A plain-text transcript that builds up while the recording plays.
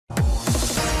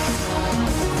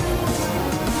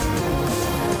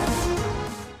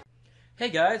Hey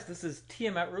guys, this is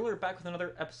TiamatRuler back with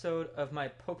another episode of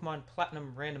my Pokemon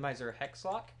Platinum Randomizer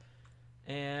Hexlocke.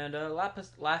 And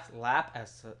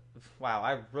wow,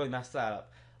 I really messed that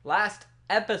up. Last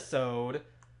episode,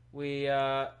 we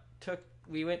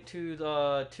we went to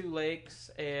the two lakes,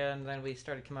 and then we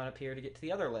started coming up here to get to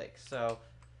the other lakes. So,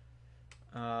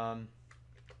 um,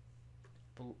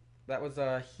 that was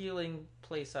a healing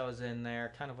place I was in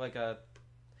there, kind of like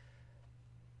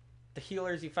the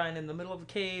healers you find in the middle of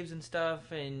caves and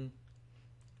stuff, and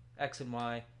X and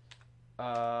Y.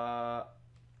 Uh,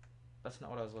 that's not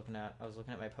what I was looking at. I was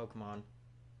looking at my Pokemon.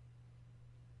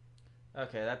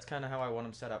 Okay, that's kind of how I want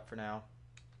them set up for now.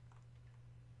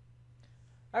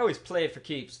 I always play it for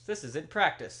keeps. This isn't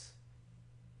practice.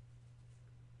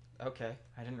 Okay,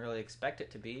 I didn't really expect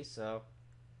it to be, so...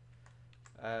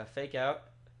 fake out.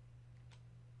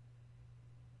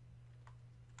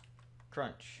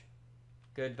 Crunch.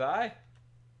 Goodbye.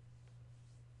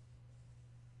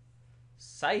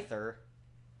 Scyther?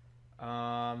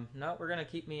 No, we're gonna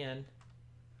keep me in.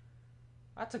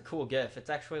 That's a cool gif. It's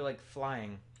actually like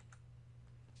flying.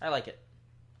 I like it.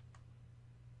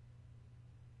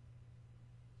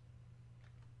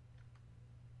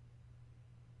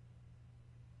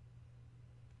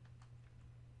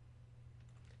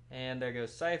 And there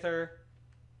goes Scyther.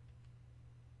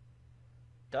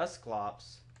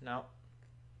 Dusclops. No.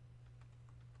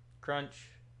 Crunch.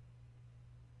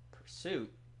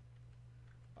 Pursuit.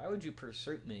 Why would you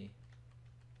pursuit me?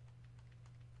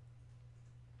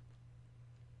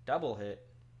 Double hit.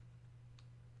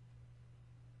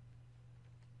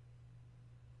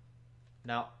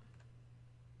 No.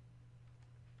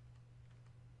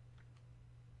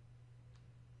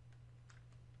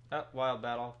 Oh, wild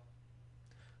battle.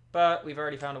 But we've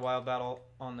already found a wild battle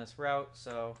on this route,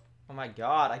 so... Oh my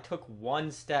god, I took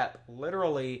one step.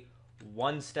 Literally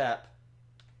one step.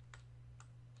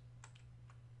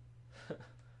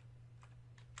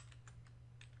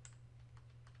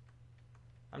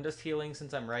 I'm just healing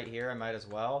since I'm right here. I might as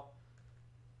well.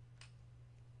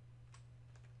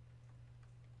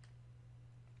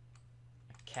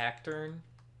 Cacturn.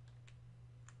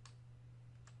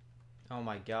 Oh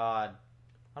my god.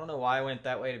 I don't know why I went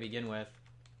that way to begin with.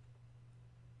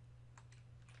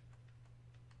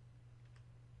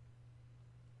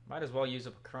 Might as well use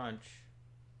up a crunch.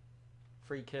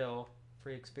 Free kill.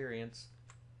 Free experience.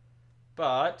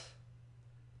 But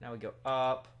now we go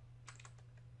up.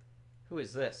 Who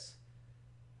is this?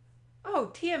 Oh,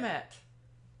 Tiamat!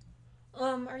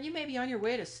 Are you maybe on your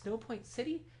way to Snowpoint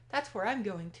City? That's where I'm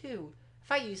going too.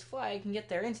 If I use Fly, I can get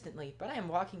there instantly, but I am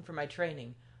walking for my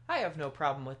training. I have no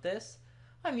problem with this.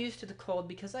 I'm used to the cold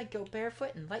because I go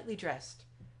barefoot and lightly dressed.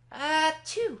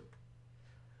 Achoo!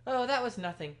 Oh, that was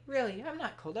nothing. Really, I'm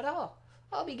not cold at all.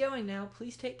 I'll be going now.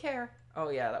 Please take care. Oh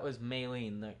yeah, that was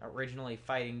Maylene, the originally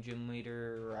fighting gym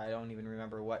leader. I don't even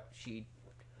remember what she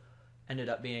ended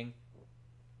up being.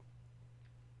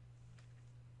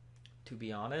 To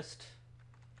be honest.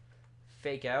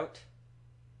 Fake out.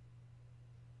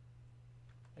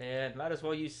 And might as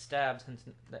well use stab since...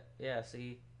 Yeah,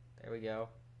 see? There we go.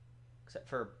 Except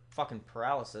for fucking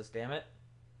paralysis, damn it.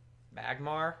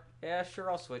 Magmar? Yeah, sure,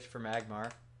 I'll switch for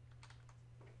Magmar.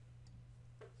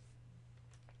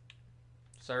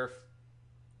 Surf.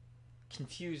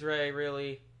 Confuse Ray,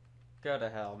 really? Go to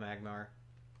hell, Magmar.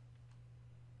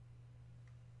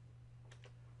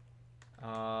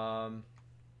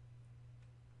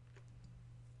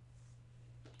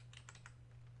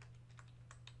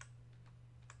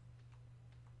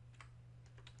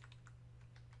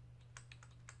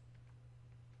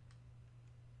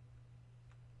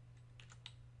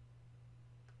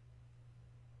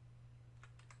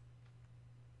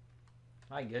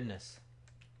 My goodness.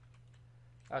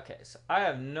 Okay, so I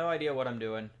have no idea what I'm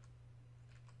doing.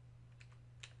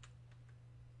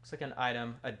 Looks like an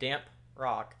item. A damp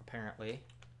rock, apparently.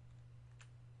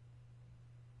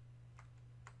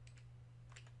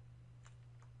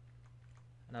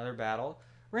 Another battle.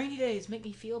 Rainy days make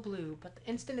me feel blue, but the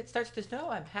instant it starts to snow,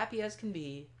 I'm happy as can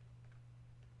be.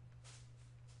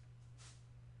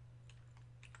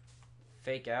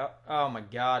 Fake out. Oh my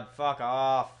god, fuck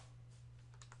off.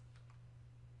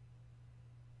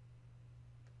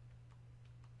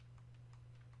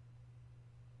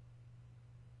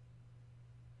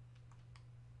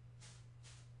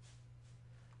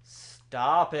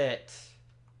 Stop it.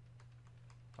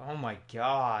 Oh my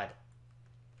god.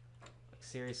 Like,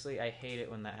 seriously, I hate it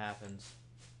when that happens.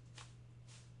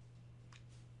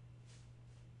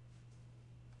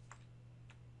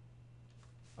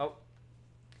 Oh.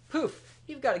 Poof!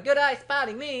 You've got a good eye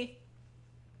spotting me.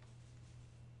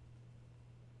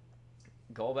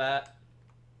 Golbat.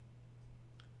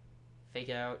 Fake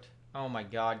out. Oh my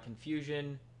god,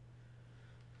 confusion.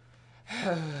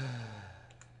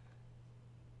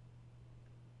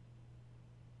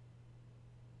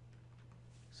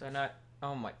 So not...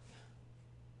 Oh my...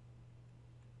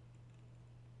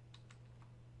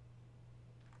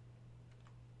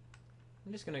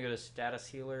 I'm just gonna go to status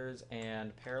healers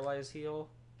and paralyze heal.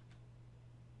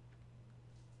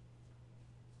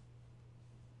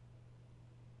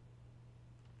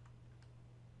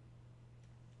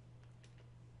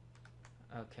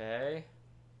 Okay.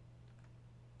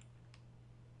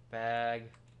 Bag.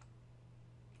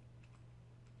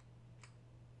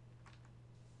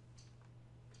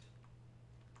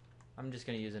 I'm just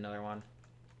gonna use another one.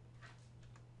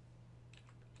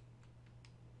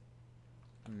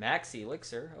 A max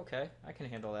elixir. Okay, I can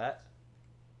handle that.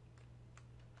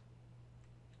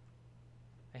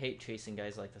 I hate chasing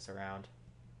guys like this around.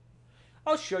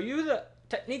 I'll show you the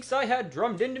techniques I had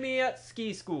drummed into me at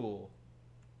ski school.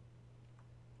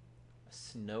 A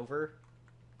Snover.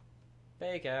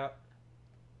 Fake out.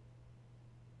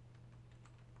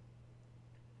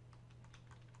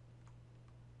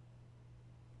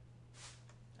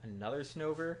 Another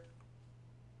Snover.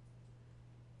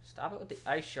 Stop it with the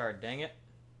ice shard, dang it.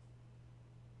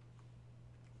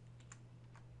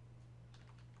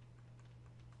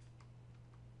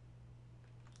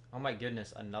 Oh my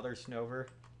goodness, another Snover.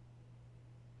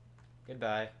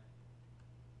 Goodbye.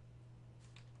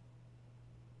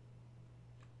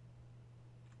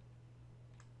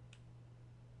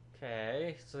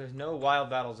 Okay, so there's no wild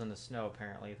battles in the snow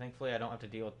apparently. Thankfully I don't have to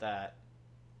deal with that.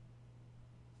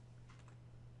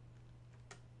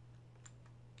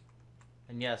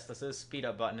 And yes, this is speed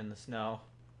up button in the snow.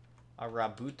 A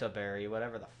Rabuta berry,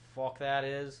 whatever the fuck that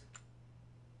is.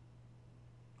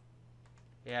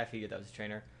 Yeah, I figured that was a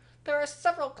trainer. There are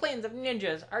several clans of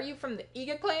ninjas. Are you from the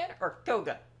Iga clan or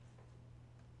Koga?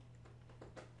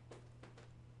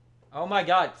 Oh my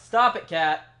god, stop it,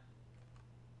 cat!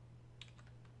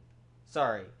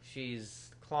 Sorry, she's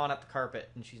clawing at the carpet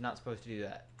and she's not supposed to do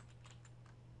that.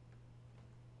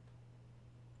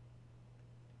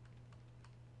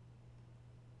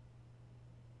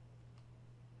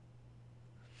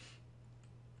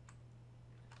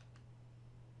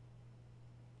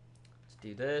 Let's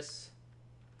do this.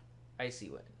 Icy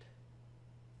Wind.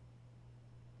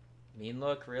 Mean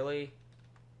look, really?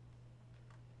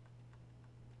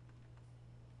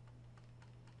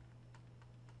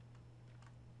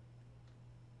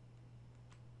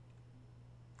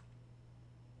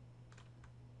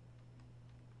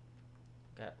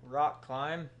 Got Rock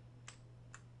Climb.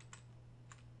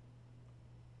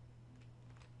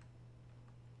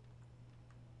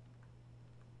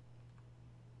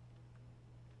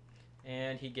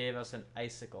 And he gave us an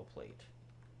Icicle Plate.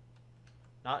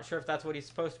 Not sure if that's what he's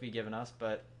supposed to be giving us,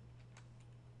 but...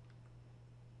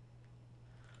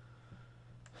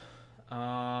 do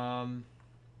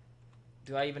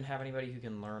I even have anybody who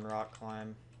can learn Rock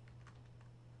Climb?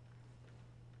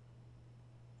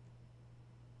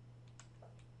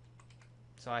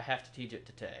 So I have to teach it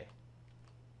to Tay.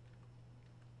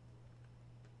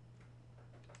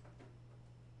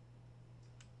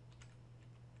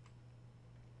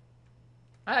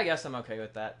 I guess I'm okay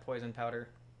with that. Poison Powder.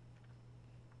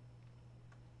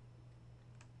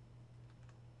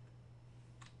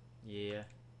 Yeah.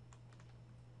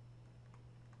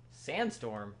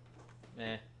 Sandstorm.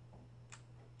 Eh.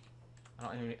 I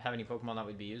don't even have any Pokemon that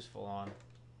would be useful on.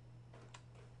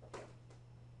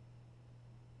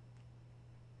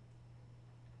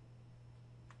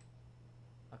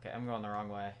 Okay, I'm going the wrong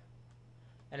way.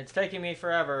 And it's taking me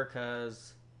forever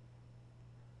because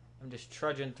I'm just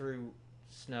trudging through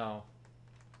snow.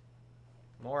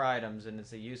 More items, and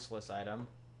it's a useless item.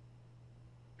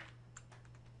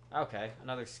 Okay,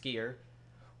 another skier.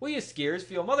 We as skiers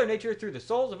feel Mother Nature through the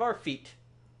soles of our feet.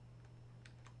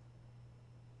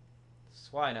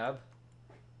 Swinub.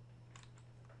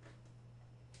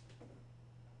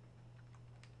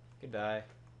 Goodbye.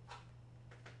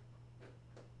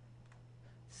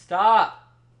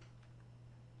 Stop!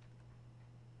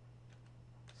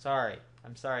 Sorry.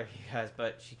 I'm sorry, you guys,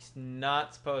 but she's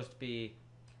not supposed to be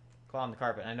clawing the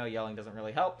carpet. I know yelling doesn't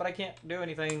really help, but I can't do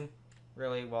anything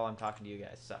really while I'm talking to you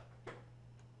guys, so.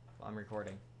 While I'm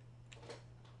recording.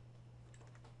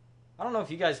 I don't know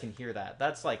if you guys can hear that.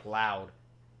 That's, like, loud.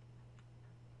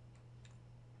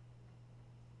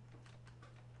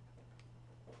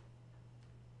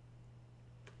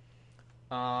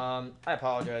 I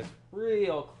apologize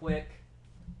real quick.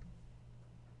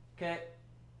 Okay.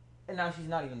 And now she's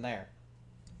not even there.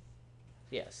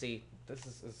 Yeah, see, this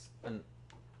is an...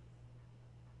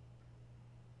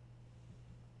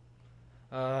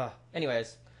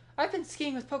 anyways, I've been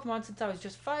skiing with Pokemon since I was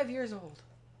just 5 years old.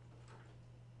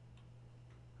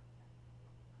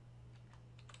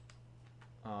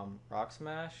 Rock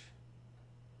Smash?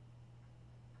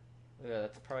 Yeah,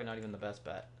 that's probably not even the best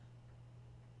bet.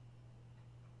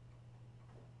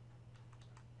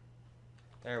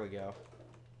 There we go.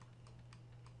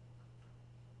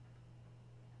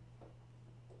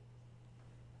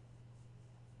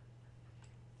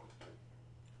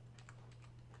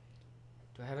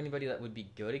 Do I have anybody that would be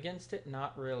good against it?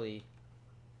 Not really.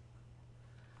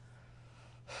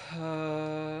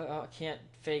 I can't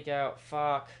fake out.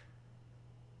 Fuck.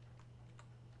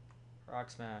 Rock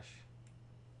Smash.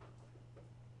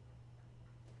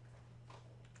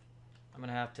 I'm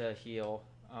gonna have to heal.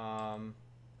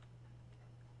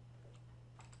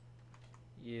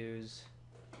 Use.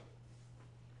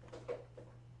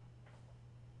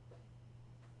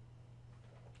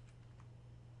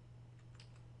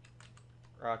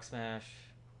 Rock Smash.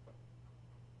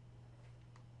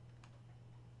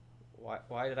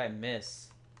 Why did I miss?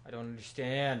 I don't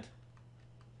understand.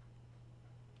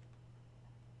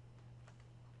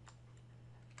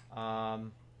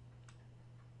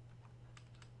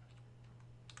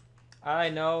 I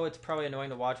know it's probably annoying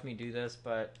to watch me do this,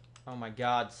 but oh my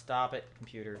god, stop it,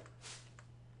 computer.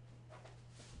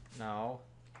 No.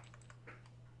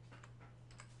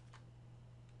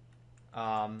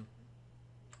 I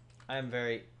am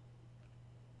very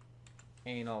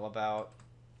anal about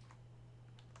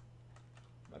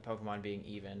my Pokemon being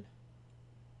even.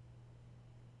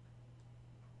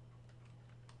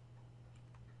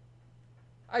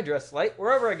 I dress light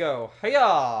wherever I go.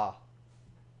 Hiya!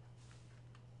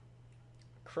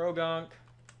 Krogunk.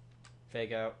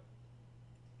 Fake out.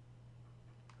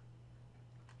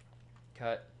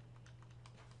 Cut.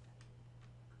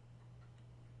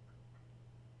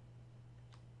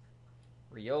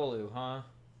 Riolu, huh?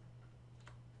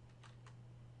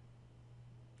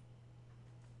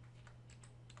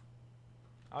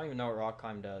 I don't even know what Rock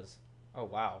Climb does. Oh,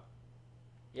 wow.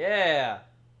 Yeah!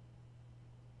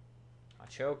 I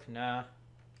choke? Nah.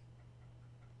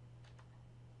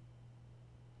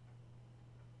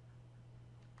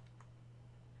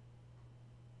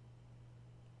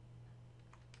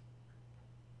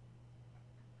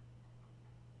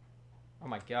 Oh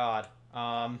my god.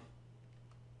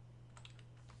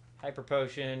 Hyper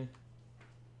Potion.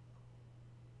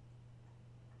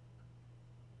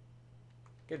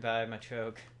 Goodbye, my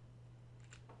choke.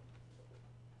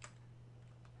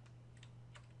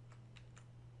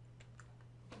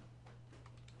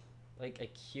 Like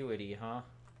Acuity, huh?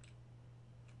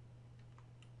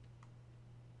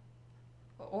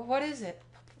 What is it?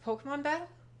 Pokemon battle?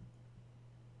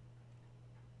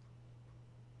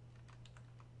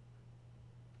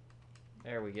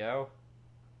 There we go.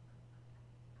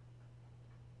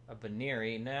 A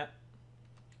Baneri, nah.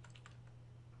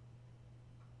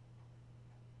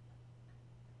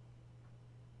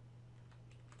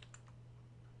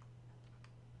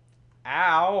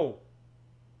 Ow!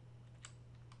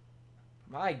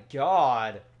 My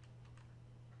god.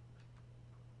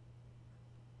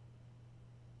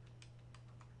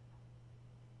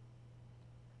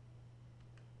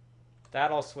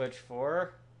 That I'll switch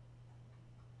for.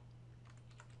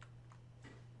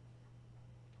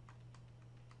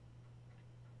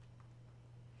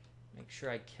 Make sure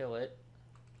I kill it.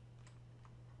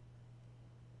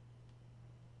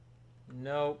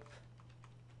 Nope.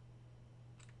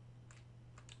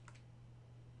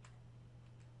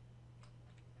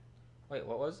 Wait,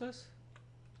 what was this?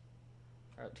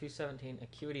 Route 217,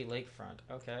 Acuity Lakefront.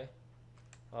 Okay.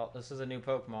 Well, this is a new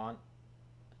Pokemon.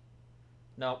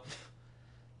 Nope.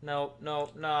 Nope,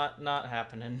 nope, not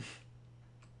happening.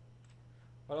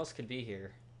 What else could be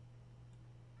here?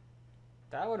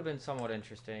 That would have been somewhat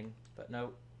interesting, but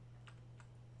nope.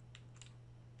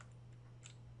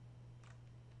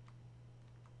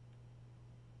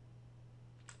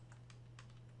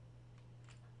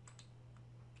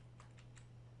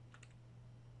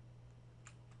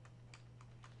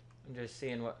 I'm just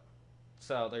seeing what...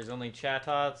 So, there's only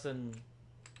Chattots and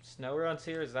Snowruns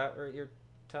here? Is that what you're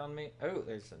telling me? Oh,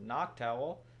 there's a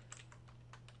Noctowl.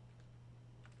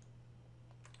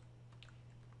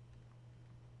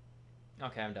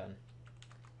 Okay, I'm done.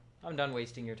 I'm done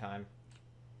wasting your time.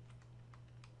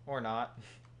 Or not.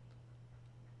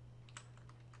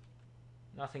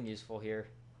 Nothing useful here.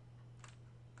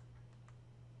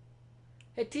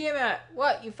 Hey, Tiamat!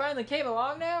 What? You finally came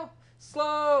along now?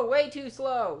 Slow! Way too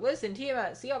slow! Listen,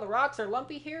 Tiamat, see how the rocks are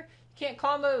lumpy here? You can't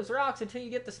climb those rocks until you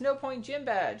get the Snow Point Gym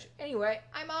badge. Anyway,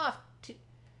 I'm off.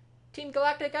 Team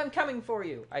Galactic, I'm coming for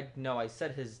you. I know, I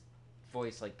said his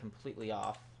voice, like, completely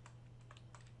off.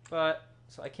 But,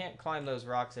 So I can't climb those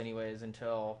rocks anyways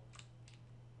until...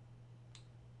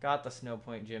 Got the Snow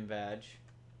Point Gym badge.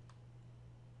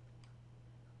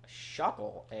 A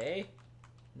shuckle, eh?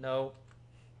 No.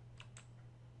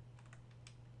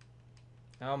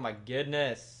 Oh my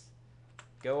goodness.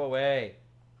 Go away.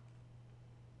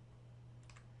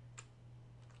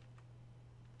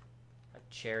 A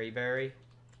cherry berry.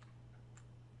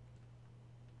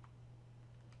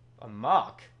 A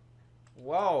muck.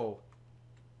 Whoa.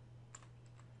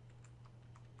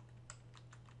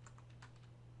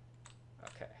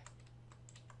 Okay.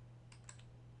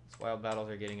 These wild battles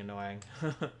are getting annoying.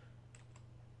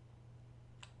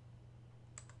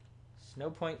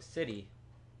 Snow Point City.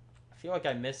 I feel like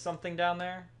I missed something down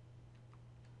there.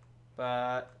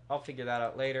 But I'll figure that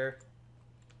out later.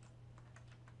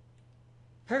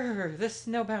 This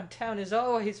snowbound town is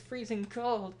always freezing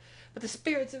cold, but the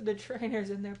spirits of the trainers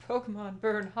and their Pokemon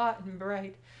burn hot and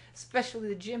bright, especially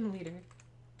the gym leader.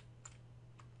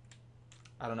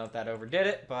 I don't know if that overdid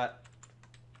it, but...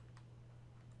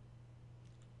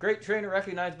 Great trainer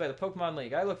recognized by the Pokemon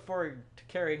League. I look forward to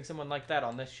carrying someone like that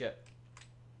on this ship.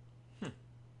 There's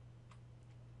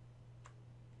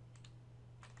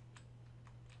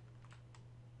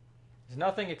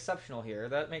nothing exceptional here.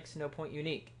 That makes Snow Point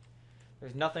unique.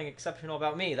 There's nothing exceptional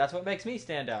about me. That's what makes me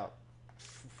stand out.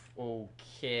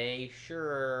 Okay,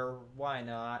 sure. Why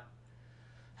not?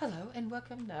 Hello and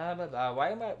welcome. Blah, blah, blah.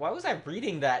 Why was I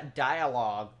reading that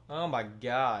dialogue? Oh my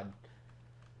god.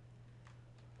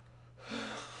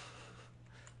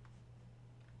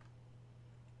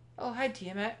 Oh, hi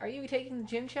Tiamat. Are you taking the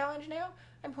gym challenge now?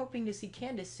 I'm hoping to see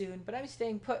Candace soon, but I'm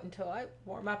staying put until I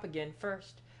warm up again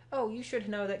first. Oh, you should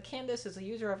know that Candace is a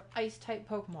user of Ice-type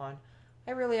Pokemon.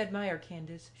 I really admire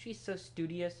Candace. She's so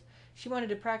studious. She wanted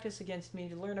to practice against me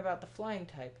to learn about the flying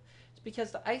type. It's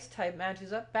because the ice type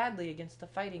matches up badly against the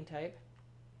fighting type.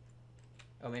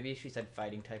 Oh, maybe she said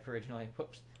fighting type originally.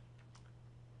 Whoops.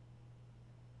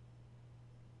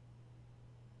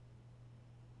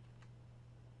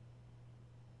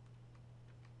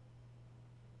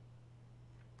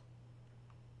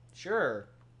 Sure.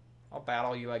 I'll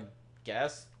battle you, I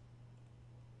guess.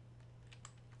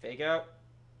 Fake out.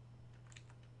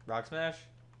 Rock Smash.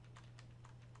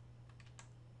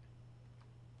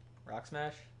 Rock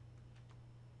Smash.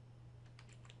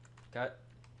 Cut.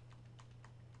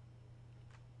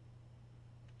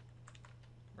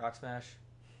 Rock Smash.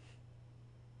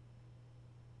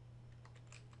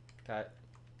 Cut.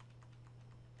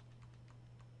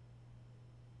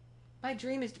 My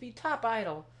dream is to be top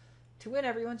idol. To win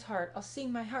everyone's heart, I'll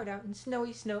sing my heart out in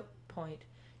snowy Snow Point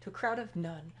to a crowd of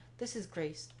none. This is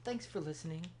Grace. Thanks for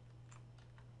listening.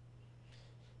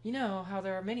 You know how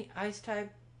there are many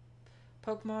ice-type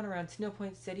Pokemon around Snow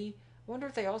Point City? I wonder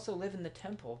if they also live in the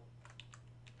temple.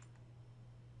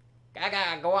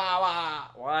 Gaga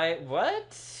Guawa! Why?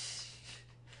 What?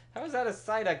 How is that a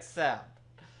Psyduck sound?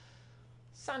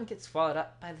 Sun gets swallowed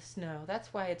up by the snow.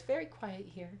 That's why it's very quiet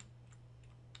here.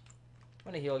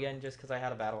 I'm gonna heal again just because I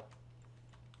had a battle.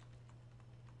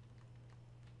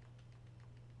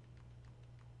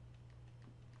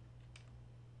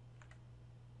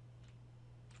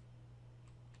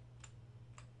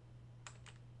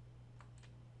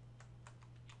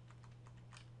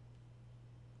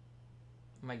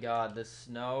 Oh my god, the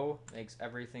snow makes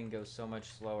everything go so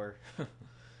much slower. Your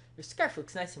scarf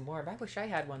looks nice and warm. I wish I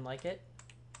had one like it.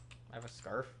 I have a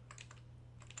scarf?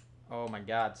 Oh my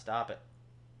god, stop it.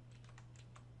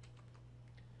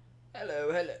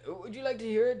 Hello, hello. Would you like to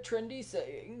hear a trendy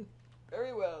saying?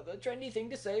 Very well, the trendy thing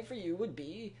to say for you would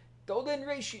be golden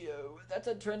ratio. That's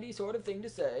a trendy sort of thing to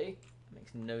say. That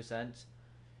makes no sense.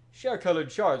 Share colored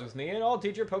shards with me and I'll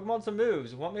teach your Pokemon some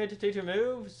moves. Want me to teach a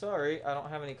move? Sorry, I don't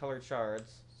have any colored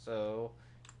shards. So,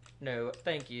 no,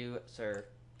 thank you, sir.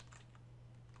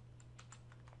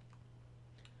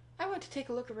 I want to take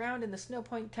a look around in the Snow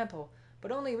Point Temple,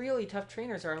 but only really tough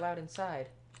trainers are allowed inside.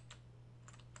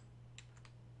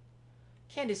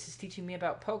 Candace is teaching me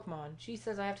about Pokemon. She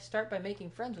says I have to start by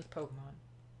making friends with Pokemon.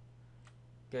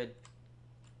 Good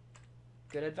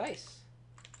advice,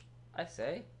 I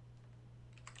say.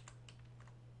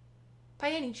 By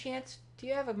any chance, do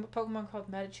you have a Pokemon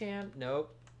called Medicham?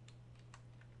 Nope.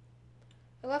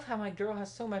 I love how my girl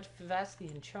has so much vivacity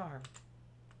and charm.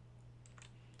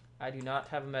 I do not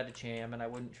have a Medicham, and I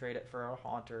wouldn't trade it for a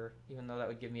Haunter, even though that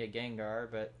would give me a Gengar,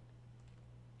 but...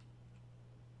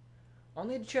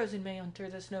 Only the chosen may enter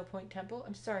the Snow Point Temple.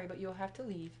 I'm sorry, but you'll have to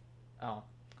leave. Oh.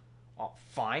 Oh,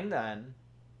 fine then.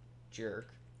 Jerk.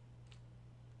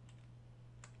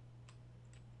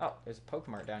 Oh, there's a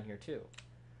Pokemart down here, too.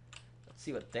 Let's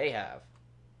see what they have.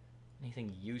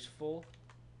 Anything useful?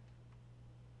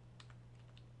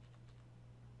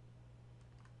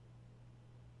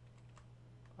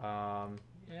 Yeah,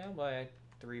 I'll buy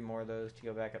 3 more of those to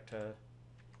go back up to...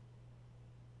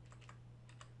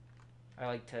 I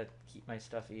like to keep my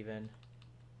stuff even.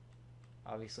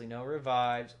 Obviously no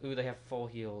revives. Ooh, they have full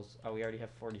heals. Oh, we already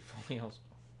have 40 full heals.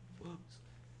 Whoops.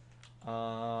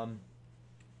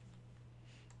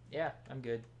 Yeah, I'm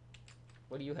good.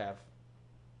 What do you have?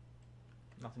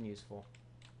 Nothing useful.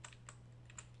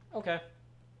 Okay.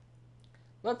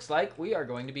 Looks like we are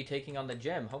going to be taking on the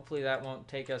gym. Hopefully that won't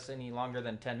take us any longer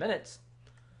than 10 minutes.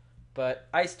 But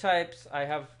ice types, I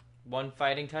have 1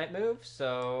 fighting type move,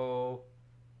 so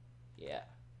yeah.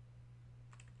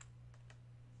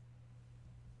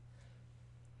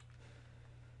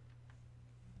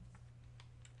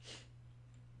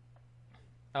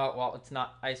 Oh, well, it's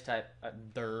not ice type.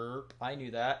 Derp. I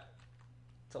knew that.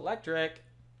 It's electric.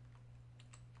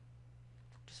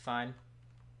 Just fine.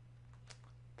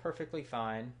 Perfectly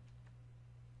fine.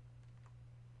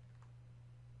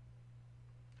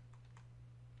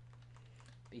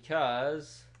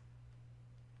 Because...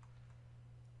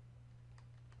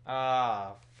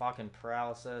 fucking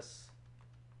paralysis.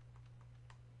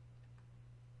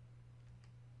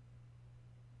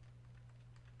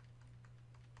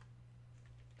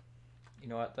 You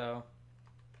know what, though?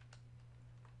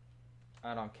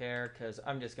 I don't care, because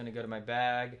I'm just going to go to my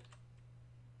bag.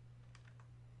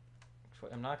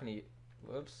 I'm not going to...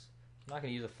 Whoops. I'm not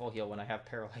going to use a full heal when I have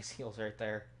paralyzed heals right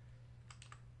there.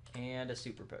 And a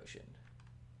super potion.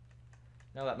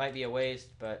 No, that might be a waste,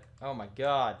 but... Oh my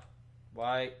god.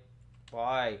 Why?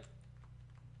 Why?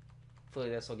 Hopefully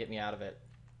this will get me out of it.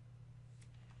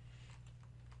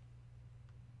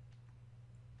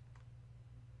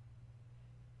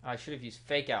 I should have used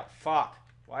Fake Out. Fuck.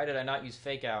 Why did I not use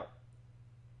Fake Out?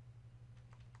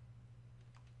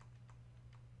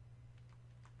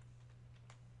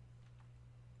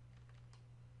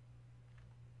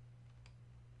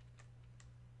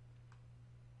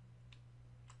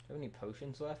 Do I have any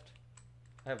potions left?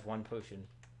 I have 1 potion.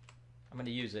 I'm going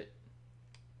to use it.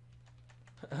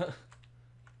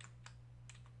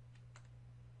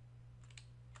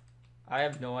 I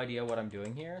have no idea what I'm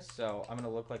doing here, so I'm going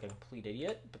to look like a complete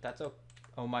idiot, but that's okay.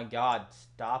 Oh my god,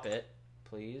 stop it.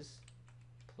 Please.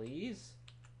 Please?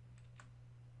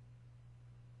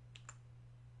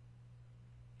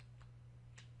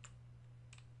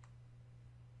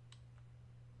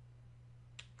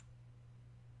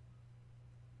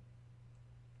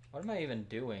 What am I even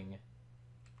doing?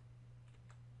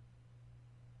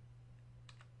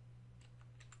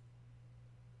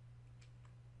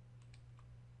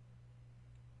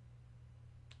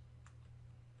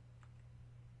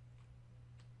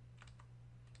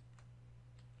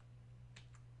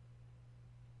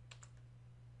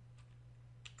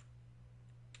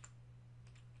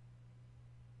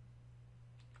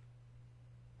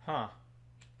 Huh.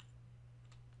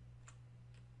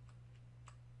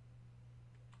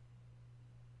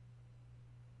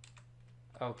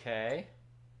 Okay.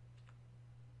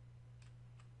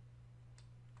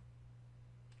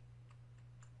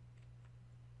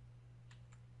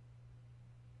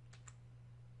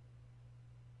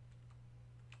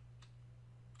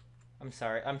 I'm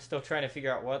sorry. I'm still trying to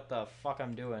figure out what the fuck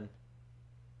I'm doing.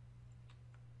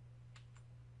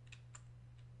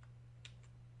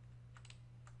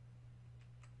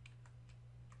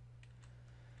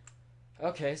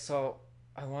 Okay, so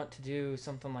I want to do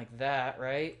something like that,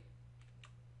 right?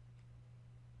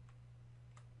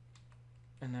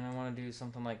 And then I want to do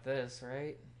something like this,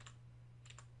 right?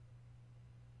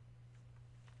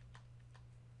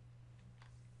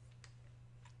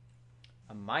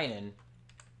 A mining.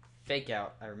 Fake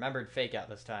Out. I remembered Fake Out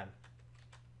this time.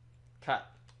 Cut.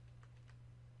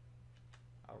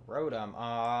 A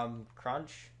Rotom.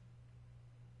 Crunch.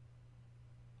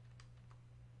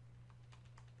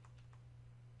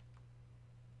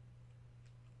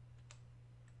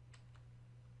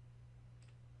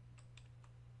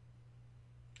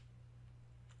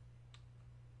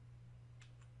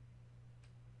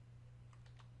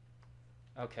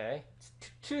 Okay. It's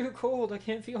too cold. I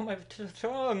can't feel my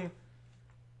tongue.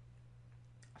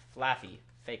 Flaffy.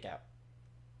 Fake Out.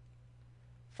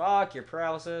 Fuck your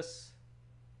paralysis.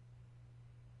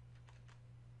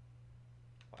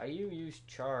 Why you use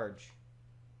charge?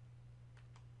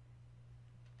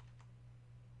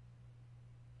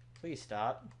 Please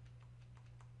stop.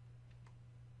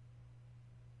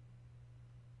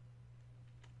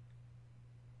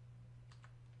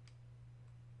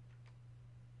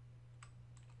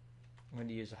 I'm going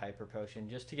to use a hyper potion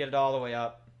just to get it all the way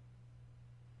up.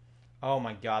 Oh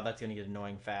my god, that's going to get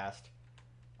annoying fast.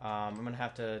 I'm going to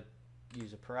have to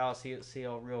use a paralysis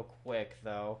seal real quick,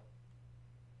 though.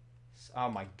 Oh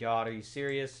my god, are you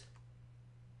serious?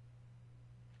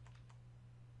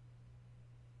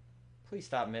 Please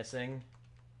stop missing.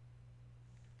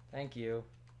 Thank you.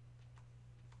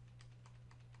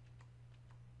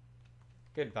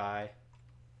 Goodbye.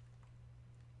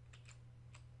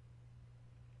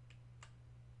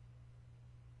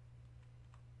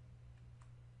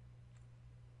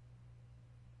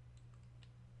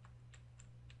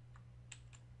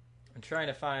 I'm trying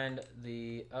to find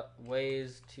the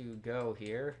ways to go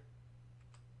here.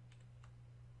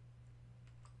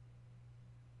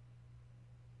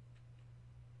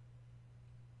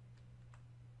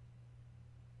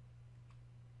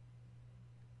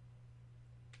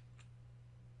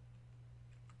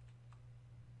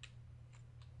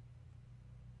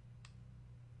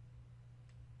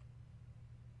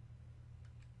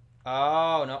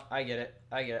 Oh, no, I get it.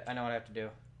 I get it. I know what I have to do.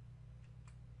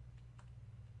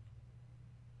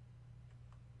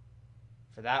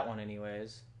 For that one,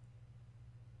 anyways.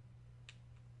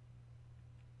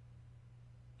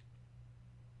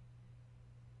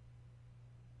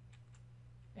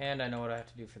 And I know what I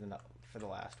have to do for the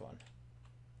last one.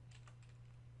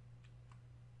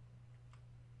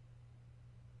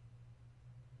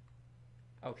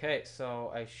 Okay,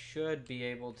 so I should be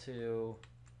able to...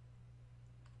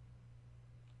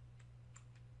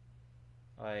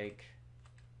 like...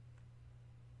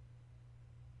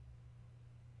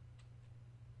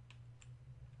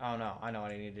 oh no, I know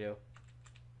what I need to do.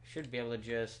 I should be able to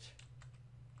just...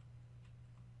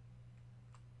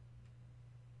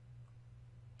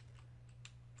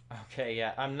 okay,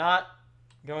 yeah, I'm not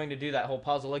going to do that whole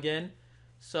puzzle again.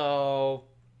 So...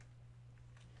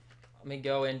 let me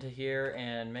go into here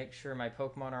and make sure my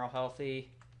Pokemon are all healthy.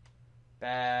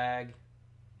 Bag.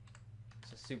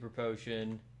 It's a super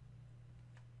potion.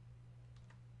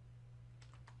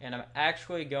 And I'm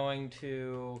actually going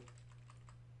to...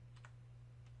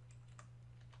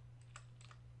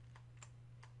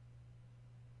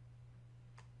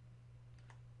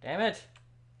 damn it!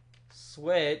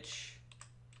 Switch.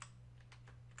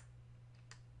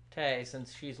 Okay,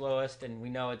 since she's lowest and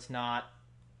we know it's not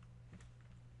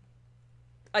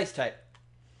Ice type.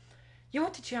 You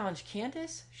want to challenge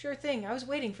Candace? Sure thing, I was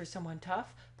waiting for someone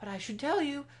tough. But I should tell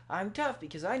you, I'm tough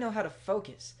because I know how to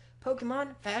focus.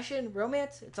 Pokemon, fashion,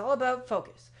 romance, it's all about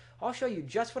focus. I'll show you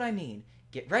just what I mean.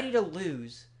 Get ready to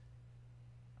lose.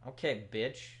 Okay,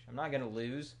 bitch. I'm not gonna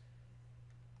lose.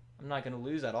 I'm not gonna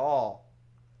lose at all.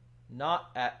 Not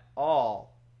at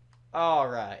all.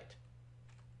 Alright.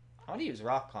 I want to use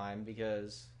Rock Climb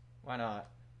because... why not?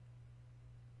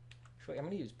 Actually, I'm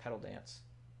gonna use Petal Dance.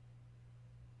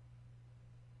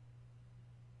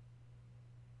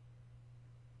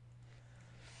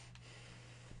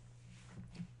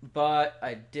 But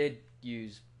I did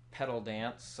use Petal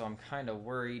Dance, so I'm kind of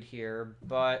worried here.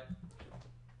 But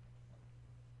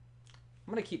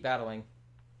I'm going to keep battling.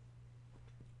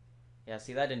 Yeah,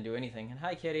 see, that didn't do anything. And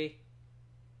hi, kitty.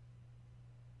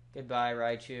 Goodbye,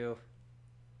 Raichu.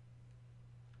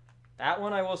 That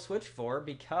one I will switch for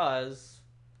because...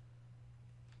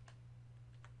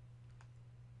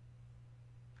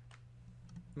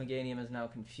 Meganium is now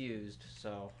confused,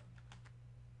 so...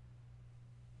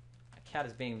 cat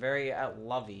is being very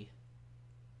lovey.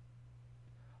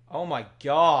 Oh my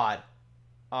god.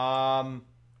 I'm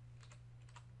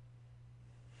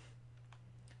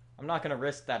not going to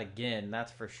risk that again,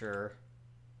 that's for sure.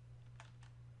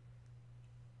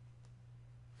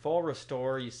 Full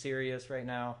restore, are you serious right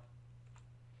now?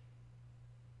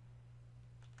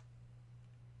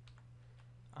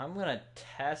 I'm going to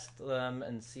test them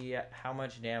and see how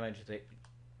much damage they...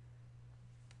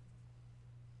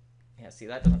 yeah, see,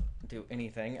 that doesn't do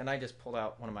anything. And I just pulled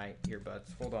out one of my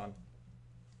earbuds. Hold on.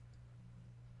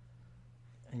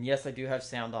 And yes, I do have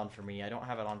sound on for me. I don't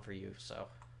have it on for you, so...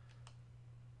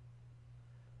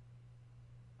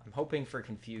 I'm hoping for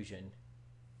confusion.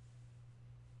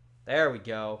 There we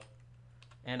go.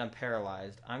 And I'm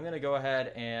paralyzed. I'm going to go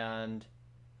ahead and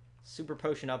Super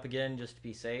Potion up again just to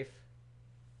be safe.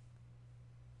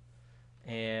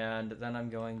 And then I'm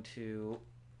going to...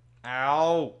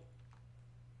 ow!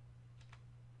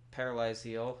 Paralyze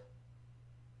Heal.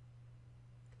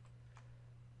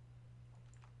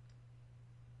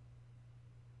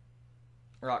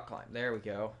 Rock Climb. There we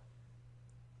go.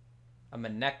 A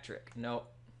Manectric. Nope.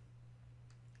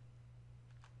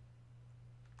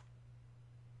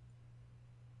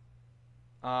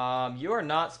 You are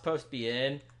not supposed to be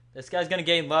in. This guy's gonna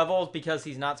gain levels because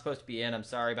he's not supposed to be in. I'm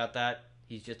sorry about that.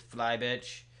 He's just a fly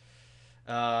bitch.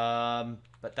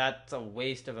 But that's a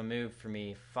waste of a move for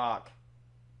me. Fuck.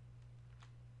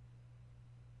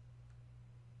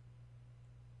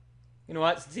 You know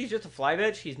what? Since he's just a fly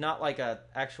bitch, he's not like a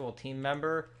actual team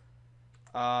member.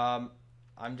 I'm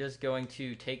I'm just going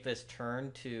to take this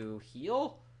turn to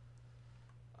heal.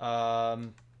 Hyper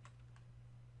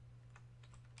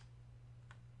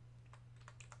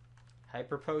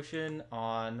Potion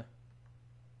on...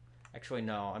 Actually,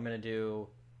 no. I'm going to do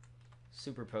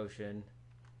Super Potion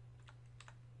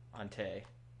on Tay.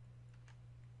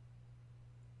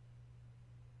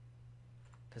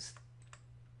 Because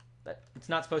it's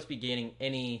not supposed to be gaining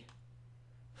any...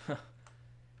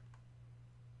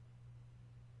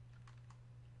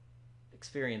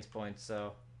 experience points,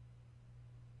 so...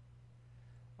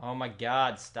 Oh my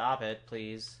god, stop it,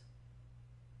 please.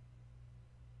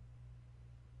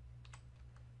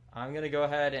 I'm going to go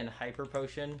ahead and Hyper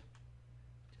Potion,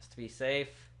 just to be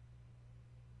safe.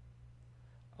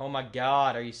 Oh my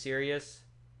god, are you serious?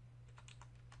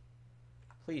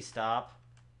 Please stop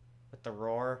with the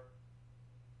roar.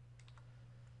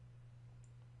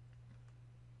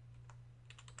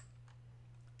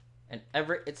 And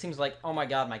it seems like, oh my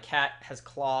god, my cat has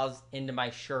claws into my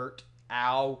shirt.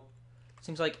 Ow.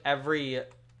 Seems like every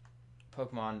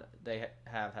Pokemon they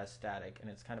have has static, and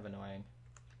it's kind of annoying.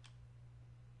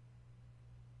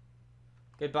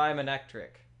 Goodbye,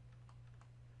 Manectric.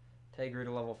 Tay grew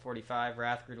to level 45,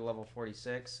 Wrath grew to level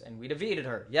 46, and we defeated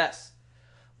her. Yes.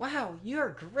 Wow,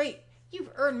 you're great.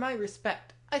 You've earned my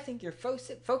respect. I think your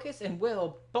focus and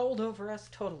will bowled over us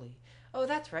totally. Oh,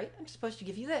 that's right. I'm supposed to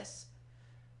give you this.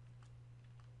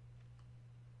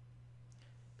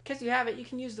 Because you have it, you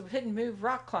can use the hidden move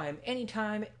Rock Climb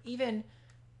anytime, even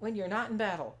when you're not in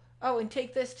battle. Oh, and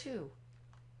take this too.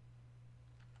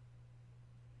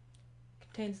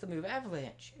 Contains the move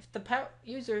Avalanche. If the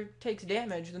user takes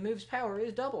damage, the move's power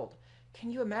is doubled.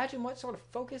 Can you imagine what sort of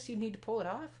focus you'd need to pull it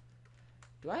off?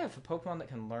 Do I have a Pokemon that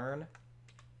can learn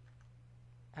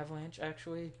Avalanche,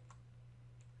 actually?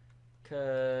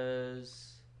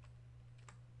 Because...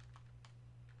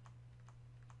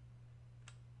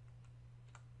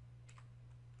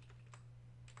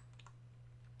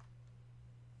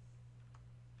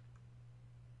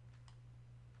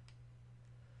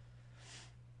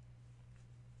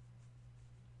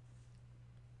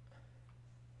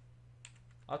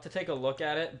 I'll have to take a look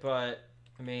at it, but,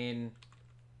 I mean,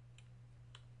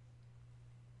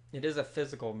 it is a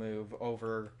physical move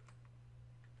over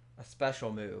a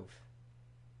special move,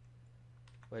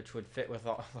 which would fit with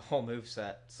the whole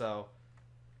moveset, so...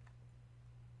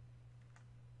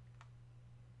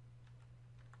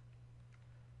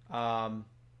 I'm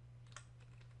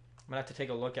gonna have to take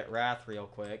a look at Wrath real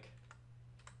quick.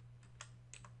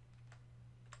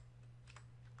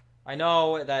 I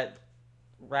know that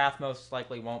Wrath most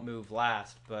likely won't move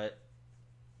last, but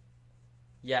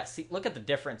yeah, see, look at the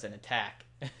difference in attack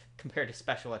compared to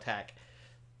special attack.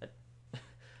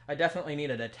 I definitely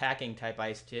need an attacking type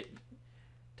ice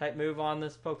type move on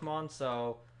this Pokemon,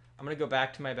 so I'm gonna go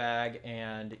back to my bag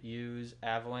and use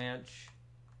Avalanche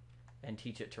and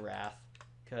teach it to Wrath,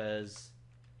 because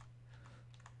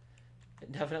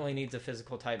it definitely needs a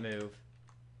physical type move.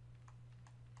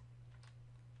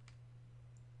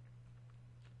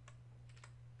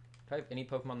 Do I have any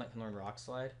Pokemon that can learn Rock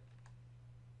Slide?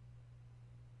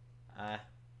 What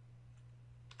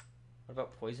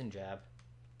about Poison Jab?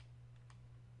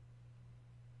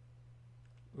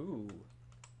 Ooh.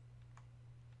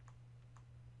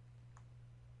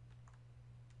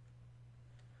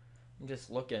 I'm just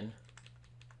looking.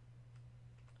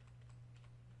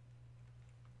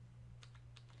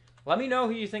 Let me know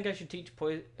who you think I should teach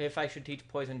if I should teach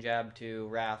Poison Jab to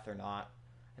Wrath or not.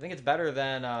 I think it's better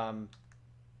than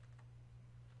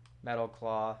Metal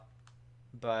Claw,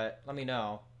 but let me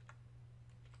know.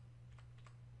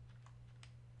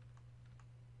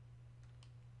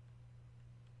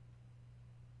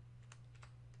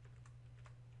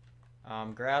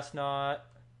 Grass Knot.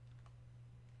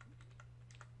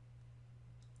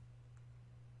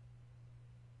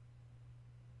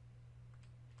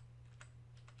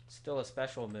 Still a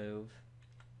special move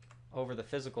over the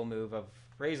physical move of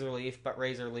Razor Leaf, but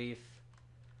Razor Leaf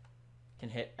can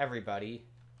hit everybody.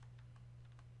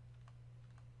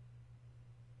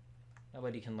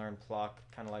 Nobody can learn Pluck,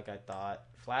 kind of like I thought.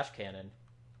 Flash Cannon.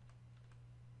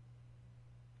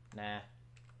 Nah.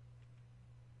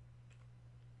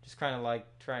 Just kind of like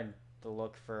trying to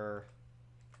look for...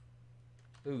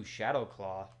 Ooh, Shadow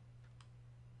Claw.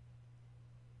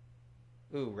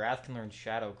 Ooh, Wrath can learn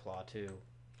Shadow Claw too.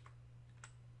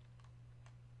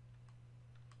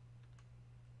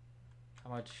 How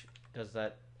much does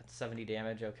that? That's 70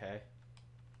 damage, okay.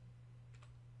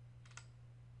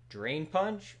 Drain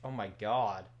Punch? Oh my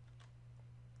god.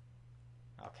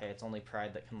 Okay, it's only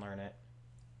Pride that can learn it.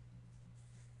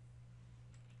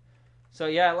 So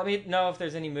yeah, let me know if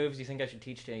there's any moves you think I should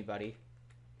teach to anybody.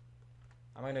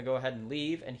 I'm going to go ahead and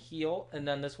leave and heal, and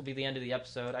then this will be the end of the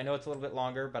episode. I know it's a little bit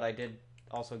longer, but I did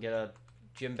also get a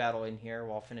gym battle in here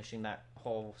while finishing that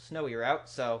whole snowy route.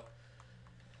 So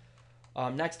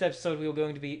next episode we'll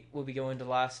be going to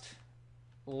Last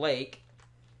Lake.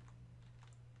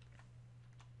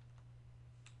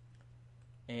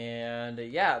 And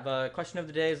yeah, the question of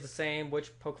the day is the same.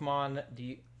 Which Pokemon do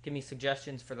you give me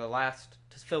suggestions for to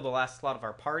fill the last slot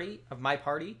of my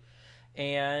party?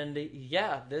 And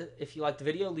yeah, if you liked the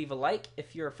video, leave a like.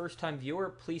 If you're a first-time viewer,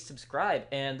 please subscribe.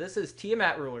 And this is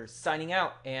TiamatRuler signing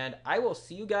out, and I will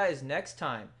see you guys next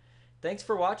time. Thanks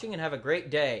for watching and have a great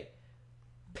day.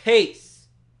 Peace!